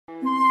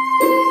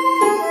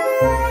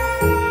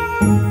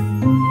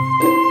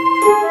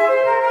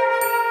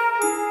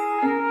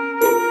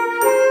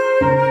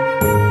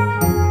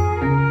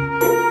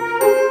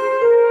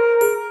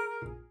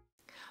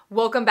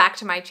back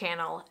to my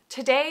channel.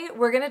 Today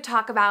we're gonna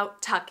talk about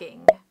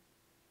tucking.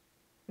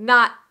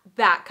 Not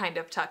that kind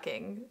of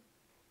tucking.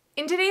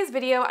 In today's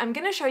video, I'm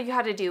gonna show you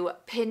how to do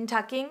pin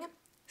tucking,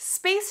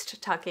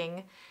 spaced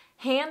tucking,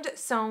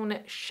 hand-sewn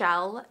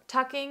shell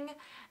tucking,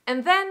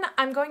 and then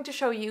I'm going to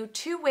show you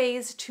 2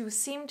 ways to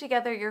seam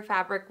together your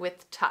fabric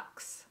with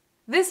tucks.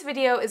 This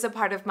video is a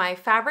part of my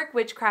Fabric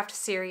Witchcraft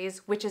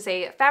series, which is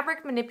a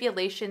fabric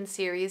manipulation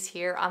series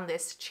here on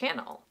this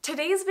channel.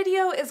 Today's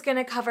video is going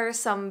to cover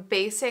some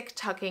basic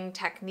tucking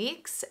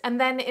techniques, and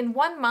then in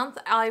 1 month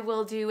I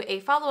will do a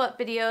follow-up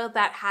video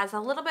that has a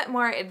little bit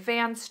more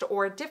advanced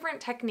or different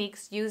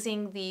techniques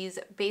using these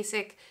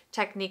basic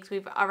techniques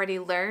we've already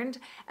learned.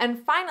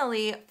 And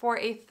finally, for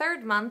a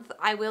 3rd month,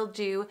 I will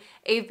do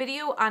a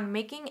video on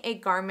making a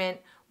garment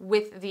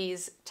with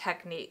these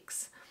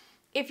techniques.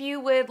 If you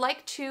would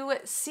like to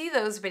see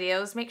those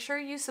videos, make sure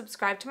you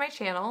subscribe to my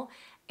channel.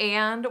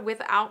 And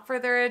without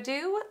further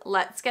ado,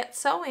 let's get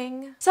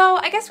sewing. So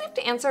I guess we have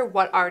to answer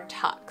what are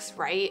tucks,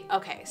 right?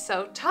 Okay,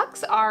 so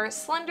tucks are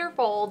slender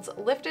folds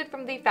lifted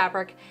from the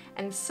fabric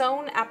and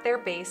sewn at their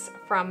base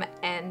from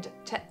end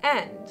to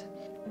end.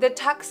 The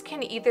tucks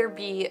can either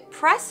be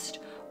pressed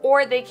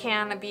or they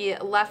can be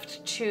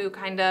left to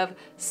kind of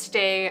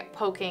stay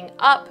poking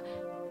up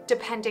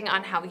depending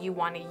on how you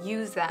want to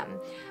use them.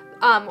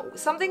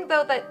 Something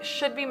though that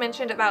should be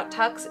mentioned about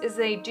tucks is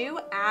they do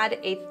add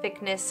a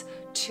thickness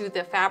to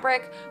the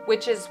fabric,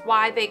 which is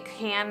why they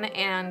can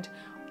and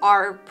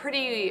are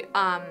pretty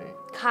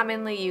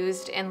commonly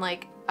used in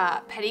like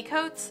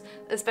petticoats,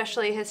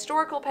 especially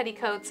historical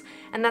petticoats,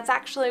 and that's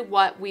actually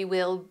what we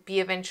will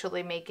be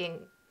eventually making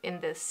in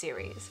this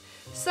series.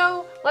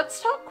 So let's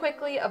talk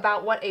quickly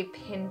about what a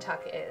pin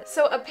tuck is.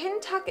 So a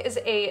pin tuck is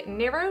a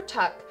narrow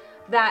tuck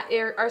that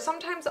are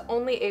sometimes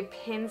only a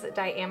pin's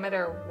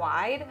diameter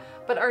wide,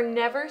 but are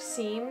never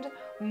seamed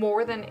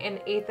more than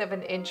 1/8 of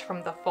an inch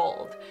from the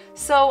fold.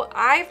 So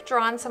I've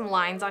drawn some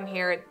lines on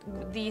here.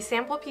 The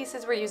sample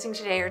pieces we're using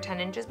today are 10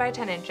 inches by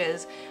 10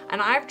 inches,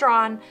 and I've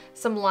drawn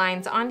some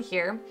lines on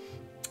here.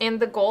 And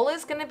the goal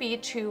is gonna be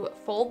to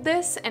fold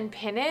this and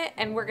pin it,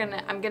 and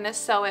I'm gonna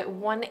sew it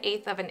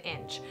 1/8 of an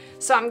inch.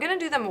 So I'm gonna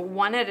do them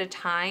one at a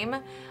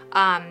time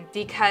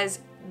because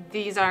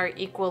these are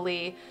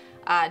equally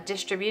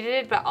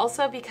distributed, but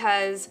also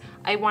because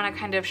I want to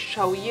kind of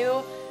show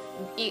you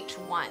each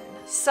one.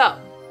 So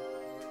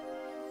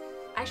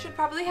I should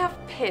probably have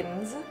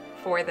pins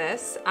for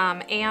this,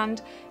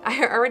 and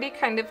I already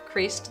kind of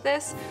creased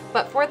this,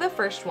 but for the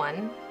first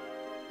one,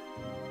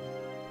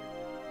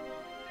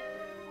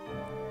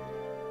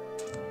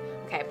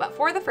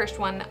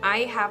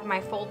 I have my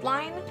fold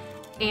line,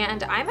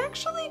 and I'm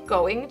actually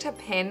going to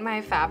pin my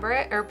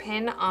fabric, or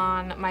pin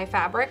on my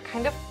fabric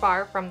kind of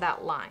far from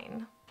that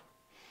line.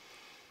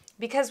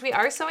 Because we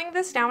are sewing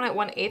this down at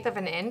 1/8 of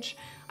an inch,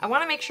 I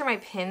want to make sure my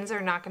pins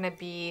are not going to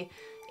be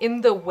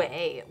in the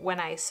way when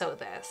I sew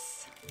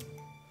this.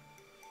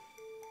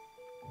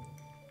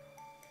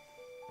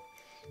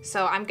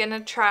 So I'm gonna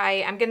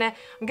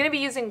be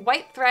using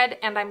white thread,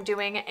 and I'm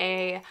doing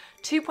a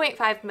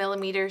 2.5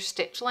 millimeter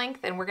stitch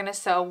length, and we're gonna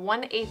sew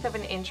 1/8 of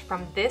an inch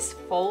from this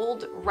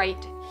fold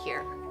right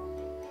here.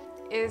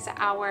 Is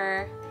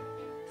our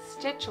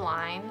stitch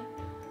line.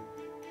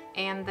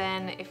 And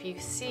then if you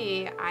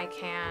see, I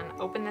can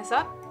open this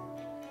up.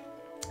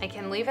 I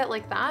can leave it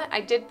like that.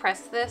 I did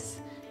press this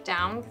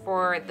down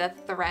for the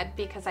thread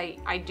because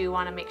I do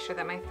want to make sure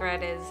that my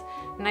thread is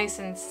nice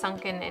and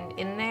sunken and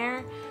in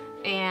there.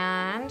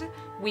 And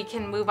we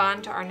can move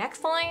on to our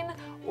next line,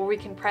 or we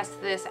can press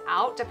this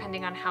out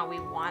depending on how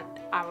we want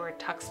our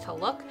tucks to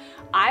look.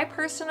 I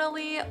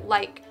personally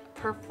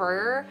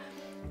prefer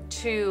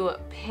to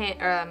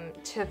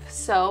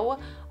sew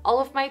all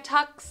of my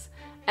tucks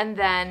and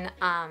then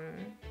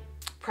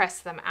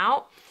press them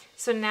out.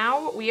 So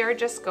now we are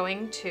just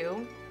going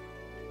to,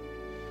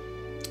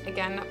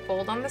 again,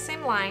 fold on the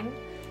same line,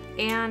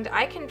 and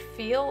I can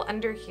feel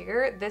under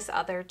here this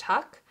other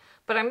tuck,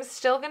 but I'm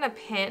still gonna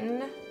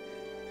pin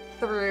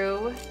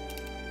through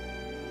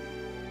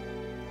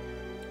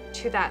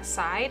to that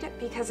side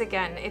because,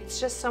 again, it's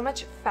just so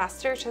much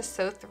faster to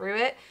sew through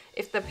it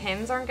if the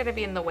pins aren't going to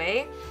be in the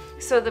way.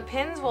 So the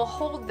pins will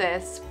hold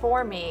this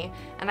for me,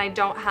 and I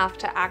don't have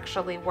to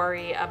actually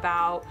worry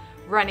about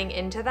running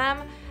into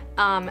them,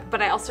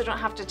 but I also don't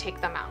have to take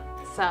them out.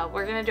 So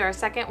we're going to do our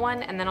second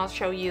one, and then I'll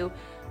show you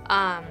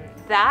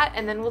that,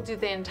 and then we'll do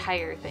the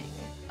entire thing.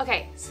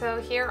 Okay,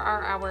 so here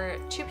are our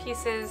 2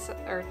 pieces,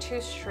 or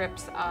 2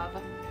 strips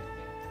of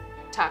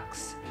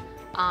tucks.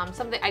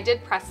 I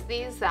did press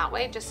these that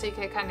way just so you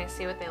could kind of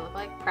see what they look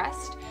like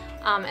pressed.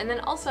 And then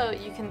also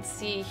you can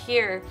see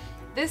here,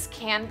 this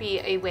can be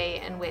a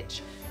way in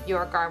which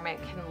your garment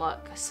can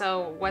look.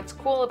 So what's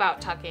cool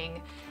about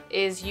tucking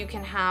is you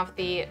can have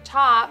the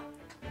top,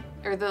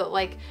 or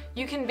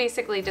you can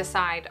basically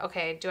decide,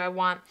 okay, do I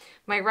want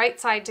my right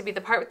side to be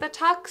the part with the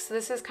tucks?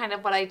 This is kind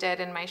of what I did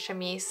in my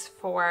chemise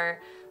for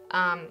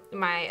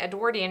my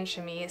Edwardian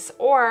chemise,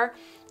 or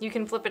you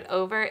can flip it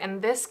over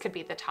and this could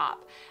be the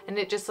top, and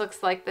it just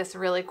looks like this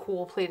really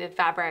cool pleated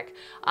fabric.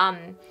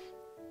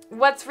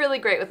 what's really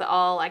great with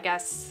all, I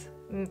guess,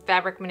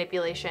 fabric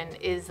manipulation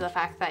is the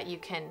fact that you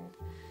can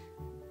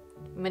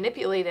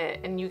manipulate it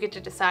and you get to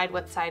decide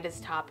what side is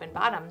top and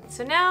bottom.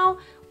 So now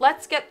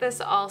let's get this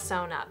all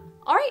sewn up.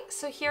 All right,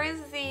 so here is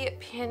the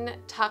pin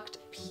tucked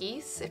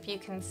piece. If you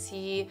can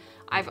see,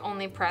 I've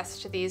only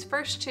pressed these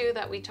first two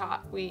that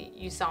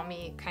you saw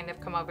me kind of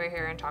come over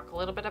here and talk a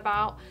little bit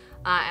about,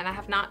 and I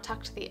have not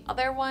tucked the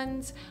other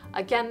ones.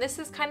 Again, this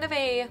is kind of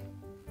a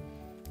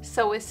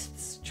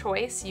sewist's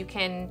choice. You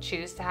can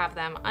choose to have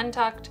them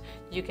untucked,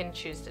 you can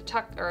choose to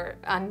tuck, or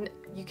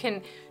you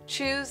can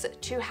choose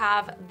to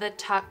have the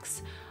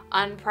tucks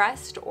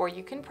unpressed, or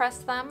you can press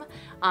them.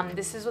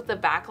 This is what the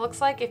back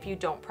looks like if you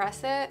don't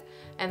press it,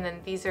 and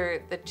then these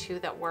are the two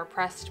that were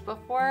pressed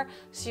before,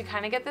 so you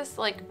kind of get this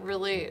like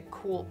really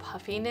cool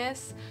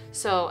puffiness.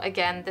 So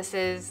again,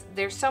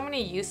 there's so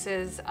many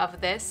uses of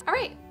this. All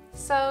right,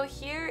 so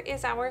here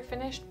is our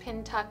finished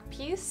pin tuck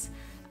piece.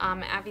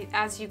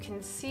 As you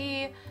can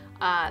see,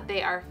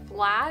 they are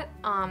flat,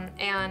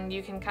 and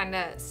you can kind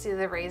of see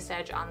the raised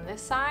edge on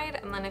this side,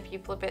 and then if you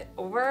flip it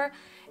over,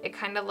 it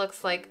kind of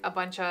looks like a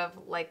bunch of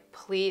like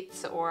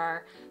pleats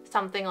or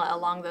something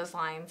along those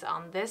lines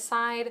on this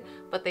side,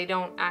 but they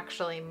don't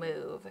actually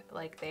move,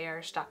 like they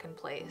are stuck in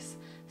place.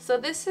 So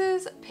this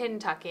is pin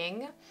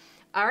tucking.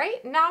 All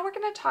right, now we're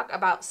gonna talk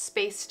about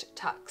spaced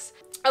tucks.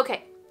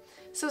 Okay,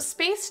 so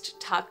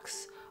spaced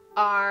tucks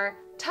are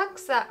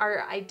tucks that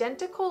are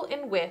identical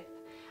in width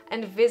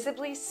and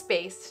visibly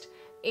spaced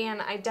and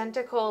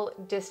identical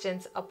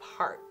distance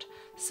apart.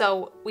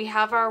 So we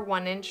have our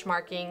 1-inch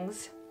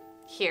markings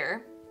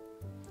here.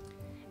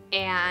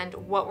 And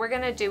what we're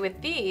gonna do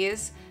with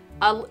these,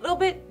 a little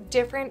bit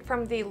different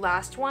from the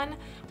last one,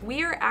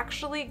 we are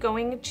actually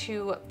going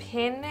to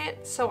pin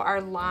it so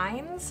our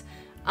lines,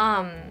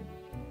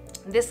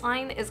 this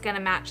line is gonna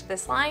match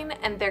this line,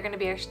 and they're gonna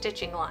be our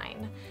stitching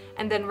line.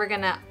 And then we're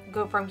gonna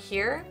go from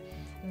here.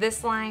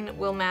 This line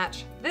will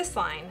match this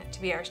line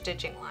to be our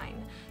stitching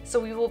line.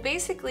 So we will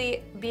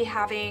basically be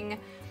having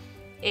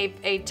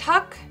a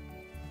tuck,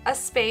 a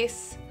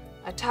space,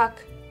 a tuck,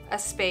 a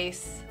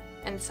space,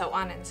 and so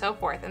on and so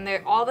forth. And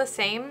they're all the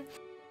same.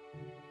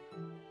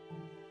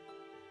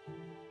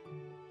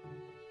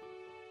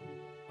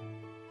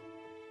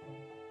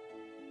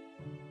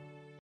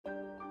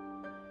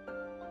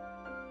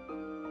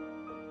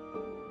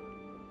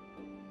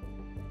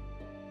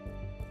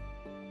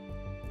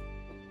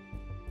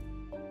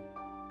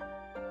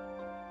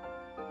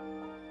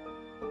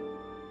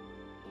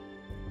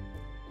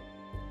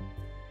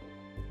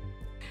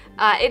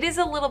 It is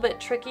a little bit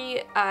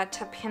tricky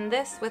to pin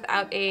this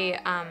without a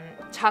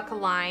tuck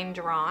line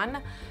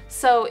drawn.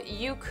 So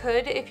you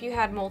could, if you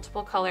had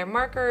multiple color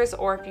markers,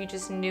 or if you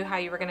just knew how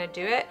you were gonna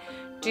do it,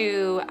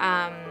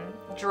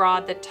 draw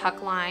the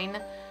tuck line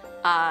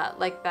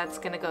like that's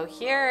gonna go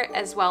here,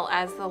 as well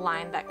as the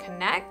line that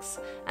connects,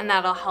 and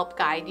that'll help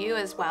guide you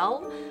as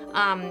well.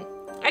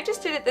 I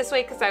just did it this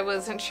way because I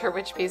wasn't sure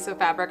which piece of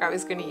fabric I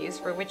was gonna use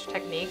for which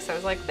technique, so I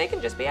was like, they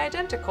can just be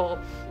identical.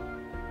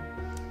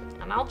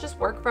 And I'll just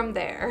work from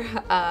there.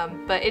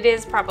 But it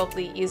is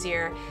probably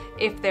easier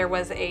if there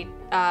was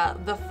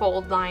the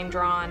fold line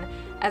drawn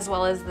as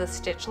well as the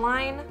stitch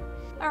line.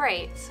 All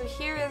right, so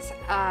here is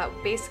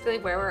basically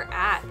where we're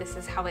at. This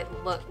is how it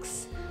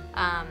looks.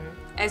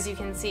 As you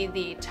can see,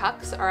 the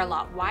tucks are a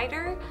lot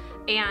wider,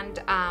 and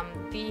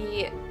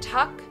the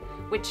tuck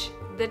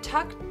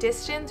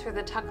distance or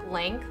the tuck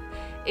length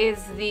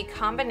is the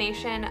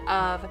combination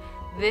of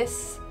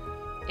this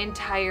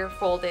entire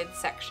folded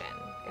section,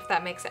 if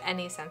that makes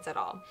any sense at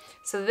all.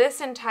 So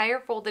this entire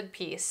folded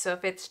piece, so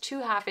if it's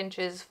 2½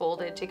 inches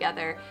folded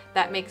together,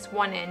 that makes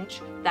 1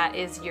 inch, that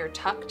is your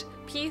tucked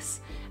piece.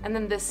 And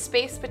then the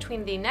space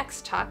between the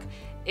next tuck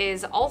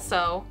is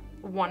also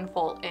 1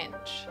 full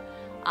inch.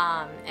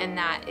 And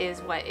that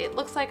is what it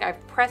looks like.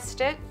 I've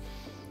pressed it.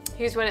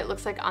 Here's what it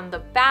looks like on the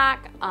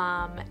back.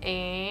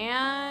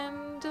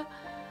 And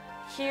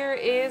here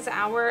is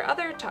our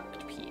other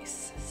tucked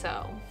piece.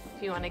 So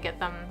if you want to get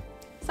them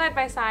side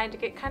by side to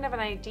get kind of an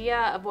idea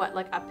of what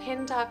like a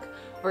pin tuck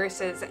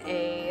versus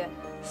a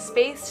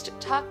spaced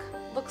tuck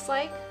looks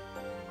like.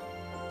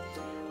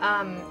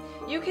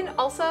 You can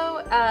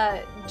also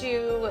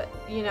do,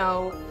 you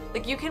know,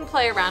 like you can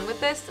play around with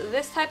this.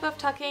 This type of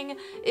tucking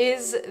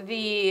is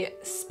the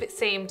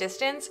same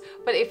distance,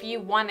 but if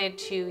you wanted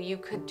to, you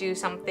could do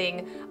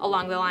something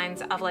along the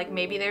lines of like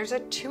maybe there's a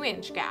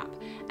 2-inch gap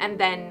and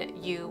then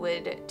you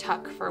would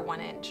tuck for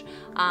 1 inch.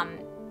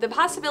 The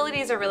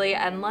possibilities are really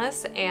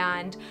endless,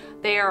 and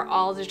they are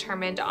all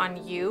determined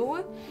on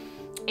you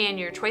and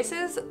your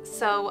choices.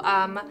 So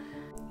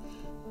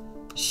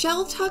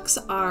shell tucks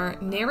are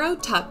narrow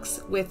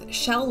tucks with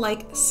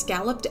shell-like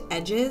scalloped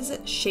edges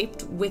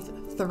shaped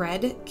with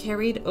thread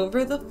carried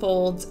over the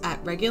folds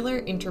at regular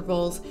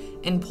intervals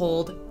and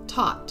pulled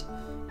taut.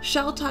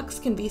 Shell tucks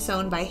can be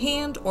sewn by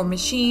hand or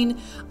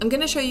machine. I'm going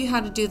to show you how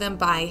to do them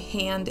by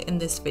hand in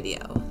this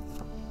video.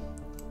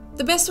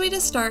 The best way to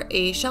start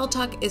a shell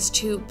tuck is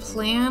to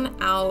plan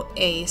out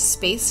a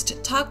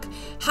spaced tuck.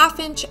 1/2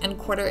 inch and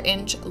 1/4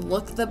 inch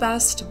look the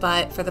best,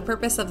 but for the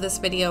purpose of this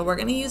video, we're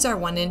going to use our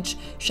 1 inch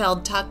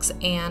shelled tucks,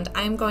 and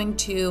I'm going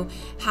to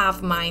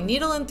have my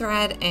needle and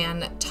thread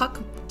and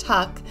tuck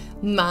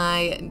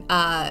my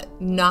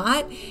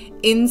knot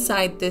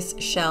inside this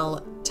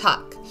shell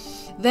tuck.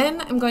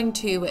 Then I'm going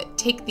to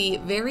take the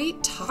very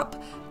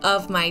top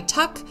of my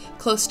tuck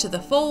close to the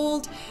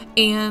fold,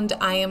 and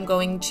I am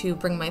going to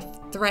bring my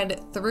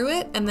thread through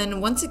it, and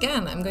then once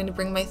again I'm going to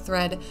bring my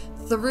thread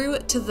through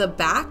to the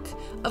back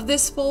of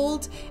this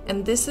fold,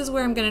 and this is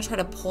where I'm going to try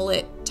to pull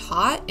it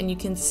taut, and you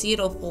can see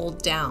it'll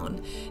fold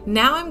down.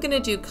 Now I'm going to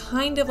do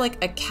kind of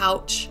like a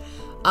couch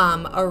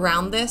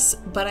around this,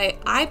 but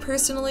I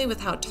personally,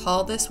 with how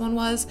tall this one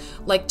was,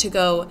 like to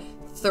go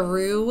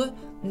through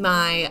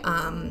my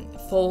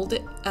fold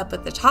up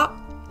at the top.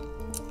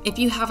 If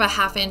you have a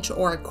 1/2 inch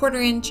or a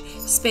 1/4 inch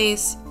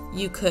space,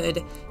 you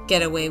could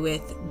get away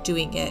with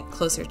doing it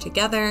closer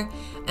together.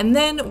 And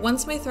then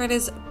once my thread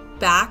is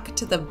back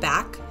to the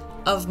back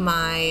of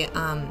my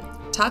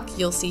tuck,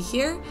 you'll see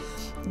here,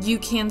 you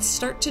can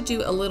start to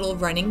do a little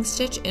running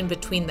stitch in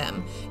between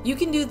them. You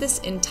can do this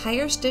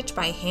entire stitch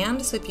by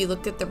hand, so if you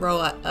look at the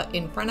row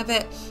in front of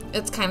it,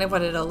 it's kind of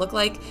what it'll look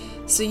like.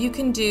 So you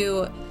can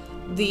do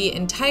the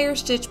entire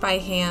stitch by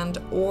hand,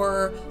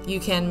 or you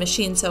can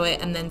machine sew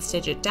it and then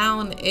stitch it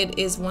down. It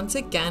is, once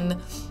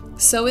again,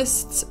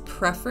 sewist's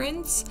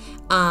preference,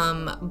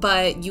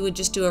 but you would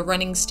just do a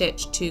running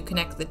stitch to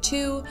connect the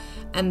two,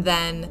 and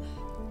then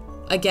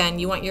again,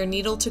 you want your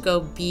needle to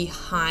go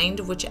behind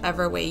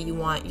whichever way you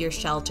want your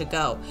shell to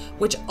go,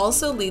 which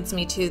also leads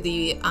me to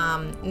the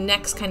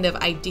next kind of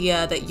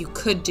idea that you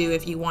could do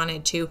if you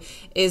wanted to,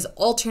 is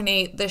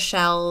alternate the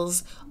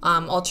shells,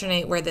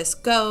 alternate where this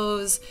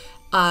goes.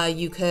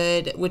 You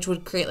could, which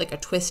would create like a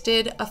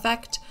twisted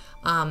effect.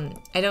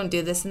 I don't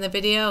do this in the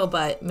video,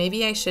 but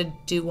maybe I should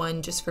do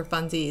one just for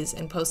funsies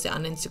and post it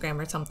on Instagram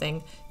or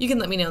something. You can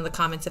let me know in the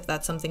comments if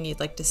that's something you'd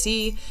like to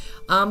see.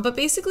 But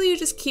basically you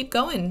just keep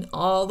going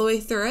all the way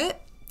through it.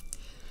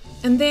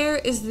 And there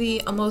is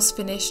the almost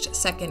finished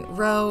second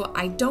row.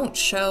 I don't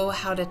show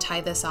how to tie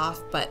this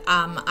off, but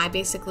I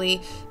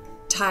basically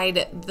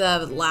tied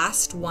the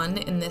last one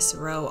in this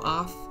row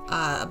off,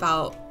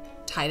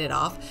 tied it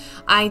off.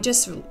 I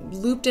just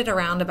looped it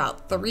around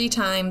about 3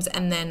 times,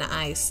 and then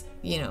I,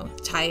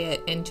 tie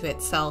it into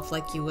itself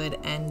like you would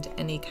end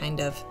any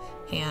kind of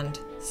hand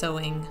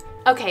sewing.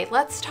 Okay,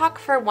 let's talk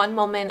for one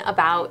moment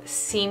about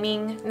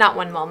seaming, not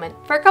one moment,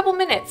 for a couple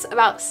minutes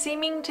about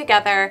seaming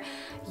together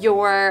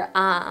your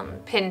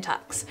pin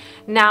tucks.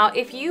 Now,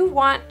 if you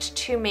want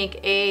to make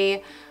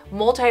a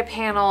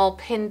multi-panel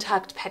pin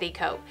tucked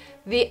petticoat,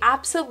 the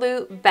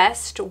absolute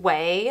best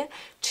way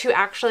to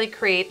actually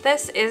create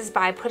this is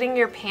by putting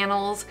your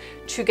panels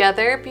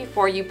together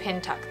before you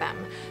pin tuck them.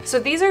 So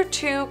these are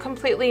 2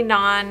 completely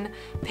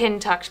non-pin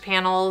tucked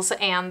panels,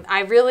 and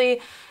I really,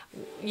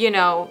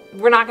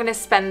 we're not gonna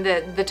spend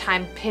the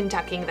time pin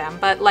tucking them,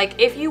 but like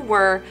if you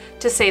were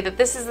to say that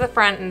this is the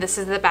front and this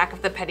is the back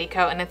of the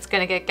petticoat and it's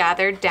gonna get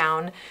gathered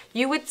down,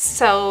 you would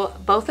sew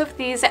both of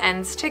these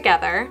ends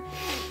together,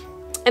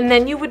 and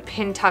then you would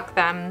pin tuck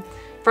them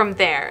from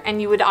there.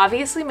 And you would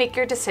obviously make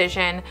your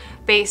decision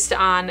based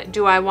on,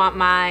 do I want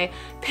my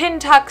pin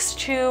tucks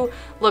to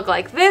look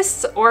like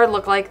this or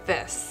look like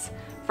this,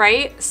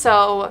 right?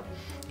 So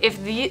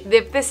if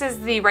this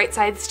is the right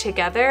sides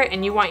together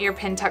and you want your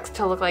pin tucks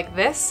to look like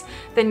this,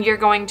 then you're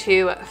going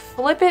to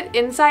flip it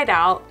inside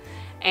out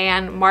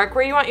and mark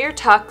where you want your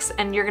tucks,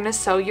 and you're gonna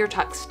sew your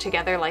tucks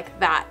together like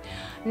that.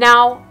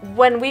 Now,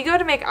 when we go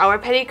to make our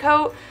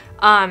petticoat,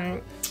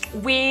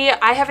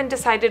 I haven't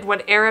decided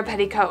what era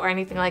petticoat or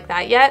anything like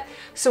that yet,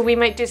 so we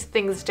might do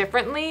things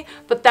differently,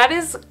 but that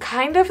is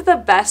kind of the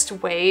best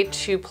way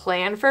to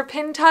plan for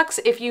pin tucks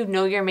if you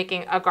know you're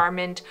making a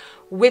garment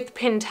with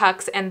pin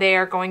tucks and they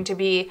are going to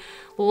be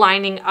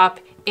lining up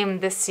in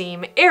the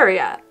seam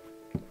area.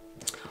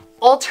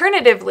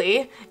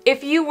 Alternatively,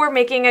 if you were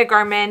making a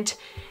garment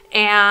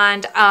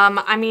and,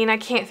 I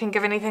can't think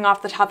of anything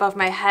off the top of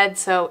my head,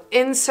 so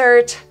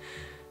insert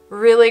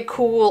really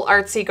cool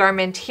artsy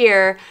garment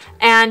here,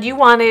 and you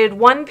wanted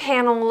one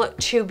panel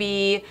to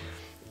be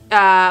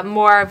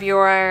more of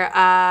your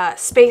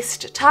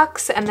spaced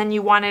tucks, and then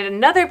you wanted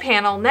another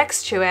panel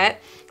next to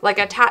it, like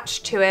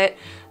attached to it,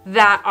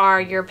 that are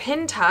your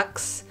pin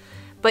tucks,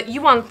 but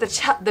you want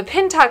the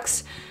pin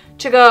tucks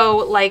to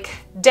go like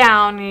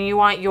down and you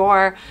want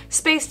your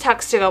spaced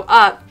tucks to go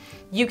up.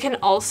 You can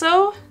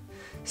also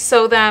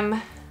sew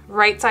them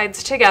right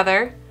sides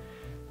together.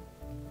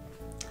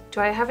 Do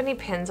I have any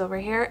pins over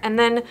here? And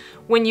then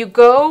when you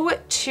go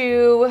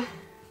to,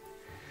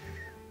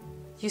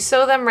 you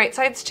sew them right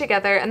sides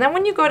together, and then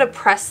when you go to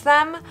press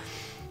them,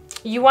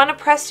 you want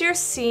to press your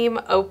seam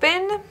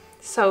open,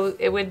 so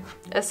it would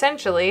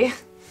essentially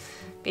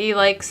be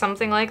like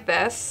something like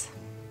this.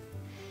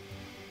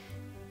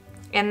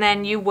 And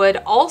then you would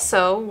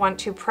also want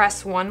to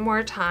press one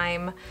more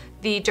time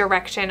the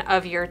direction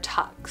of your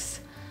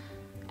tucks.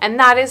 And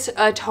that is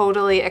a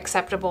totally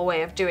acceptable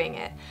way of doing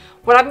it.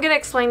 What I'm gonna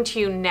explain to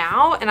you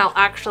now, and I'll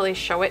actually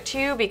show it to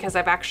you because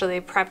I've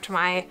actually prepped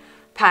my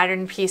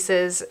pattern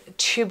pieces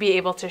to be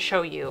able to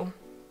show you.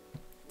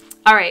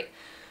 All right,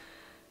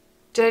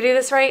 did I do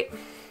this right?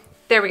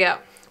 There we go.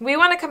 We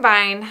wanna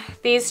combine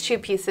these two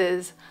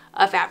pieces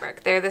of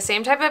fabric. They're the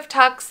same type of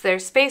tucks, they're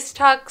space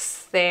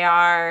tucks, they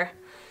are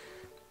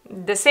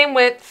the same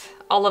width,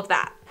 all of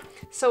that.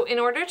 So in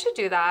order to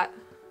do that,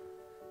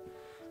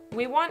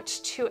 we want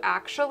to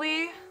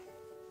actually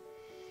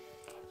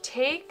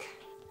take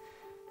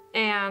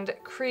and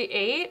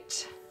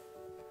create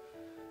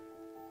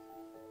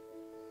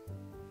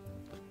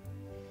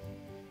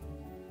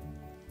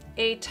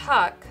a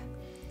tuck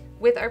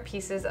with our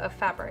pieces of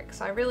fabric.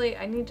 So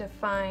I need to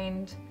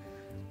find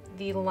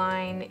the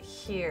line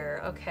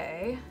here,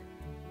 okay.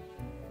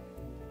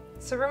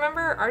 So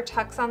remember our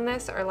tucks on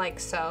this are like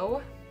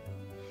so.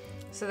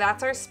 So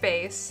that's our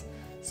space.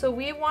 So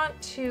we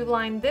want to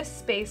line this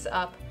space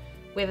up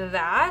with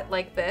that,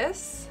 like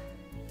this.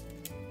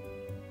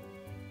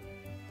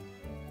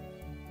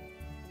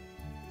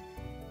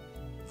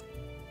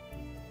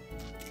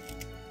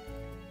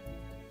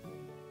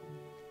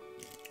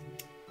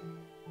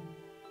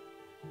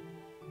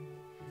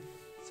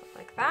 So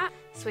like that.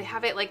 So we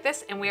have it like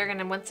this, and we are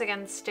gonna once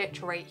again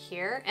stitch right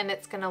here, and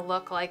it's gonna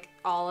look like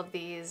all of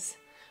these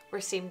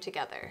were seamed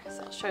together.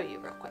 So I'll show you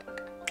real quick.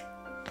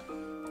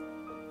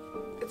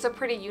 It's a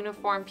pretty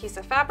uniform piece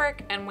of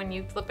fabric, and when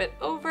you flip it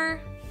over,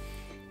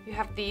 you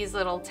have these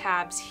little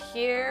tabs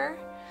here,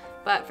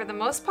 but for the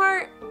most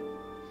part,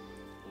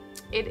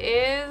 it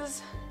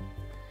is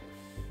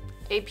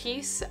a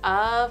piece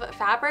of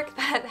fabric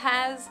that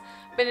has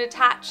been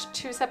attached,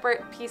 two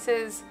separate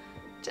pieces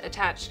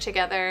attached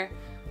together.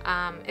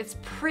 It's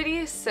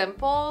pretty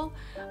simple,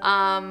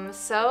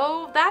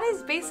 so that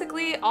is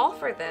basically all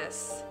for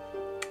this.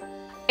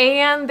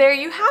 And there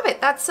you have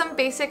it. That's some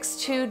basics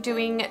to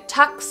doing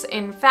tucks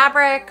in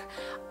fabric.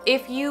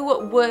 If you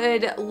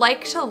would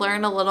like to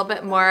learn a little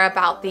bit more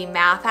about the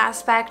math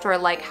aspect, or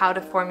like how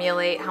to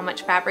formulate how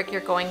much fabric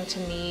you're going to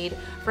need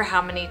for how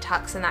many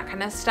tucks and that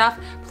kind of stuff,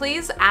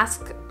 please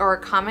ask or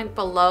comment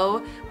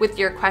below with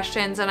your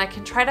questions, and I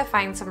can try to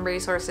find some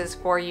resources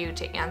for you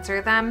to answer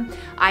them.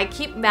 I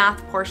keep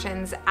math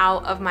portions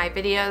out of my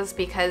videos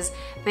because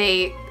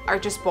they are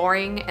just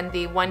boring, and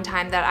the one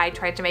time that I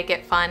tried to make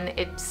it fun,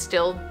 it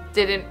still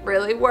didn't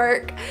really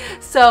work.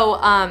 So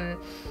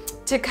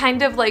to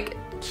kind of like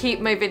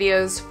keep my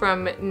videos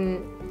from,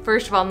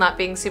 first of all, not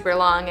being super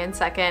long, and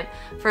second,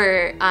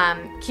 for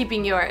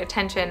keeping your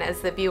attention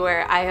as the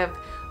viewer, I have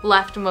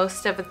left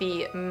most of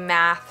the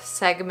math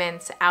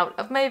segments out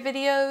of my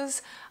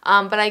videos,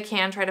 but I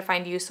can try to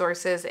find you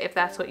sources if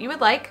that's what you would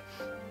like.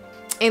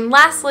 And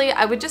lastly,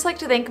 I would just like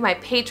to thank my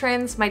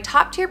patrons. My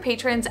top tier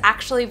patrons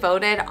actually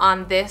voted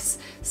on this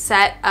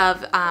set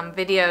of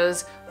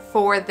videos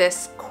for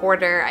this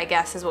quarter, I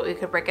guess is what we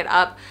could break it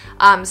up.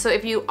 So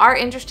if you are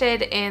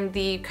interested in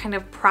the kind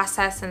of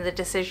process and the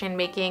decision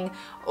making,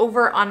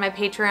 over on my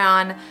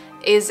Patreon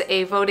is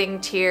a voting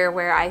tier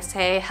where I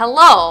say,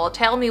 hello,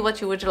 tell me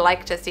what you would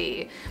like to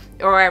see.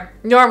 Or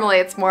normally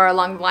it's more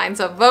along the lines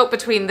of vote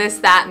between this,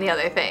 that, and the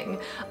other thing.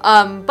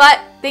 But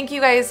thank you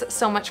guys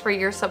so much for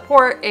your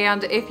support,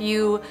 and if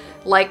you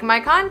like my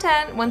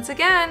content, once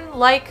again,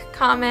 like,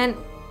 comment,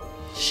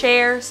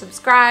 share,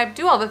 subscribe,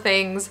 do all the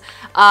things.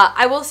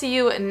 I will see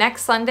you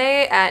next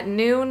Sunday at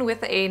noon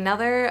with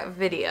another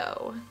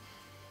video.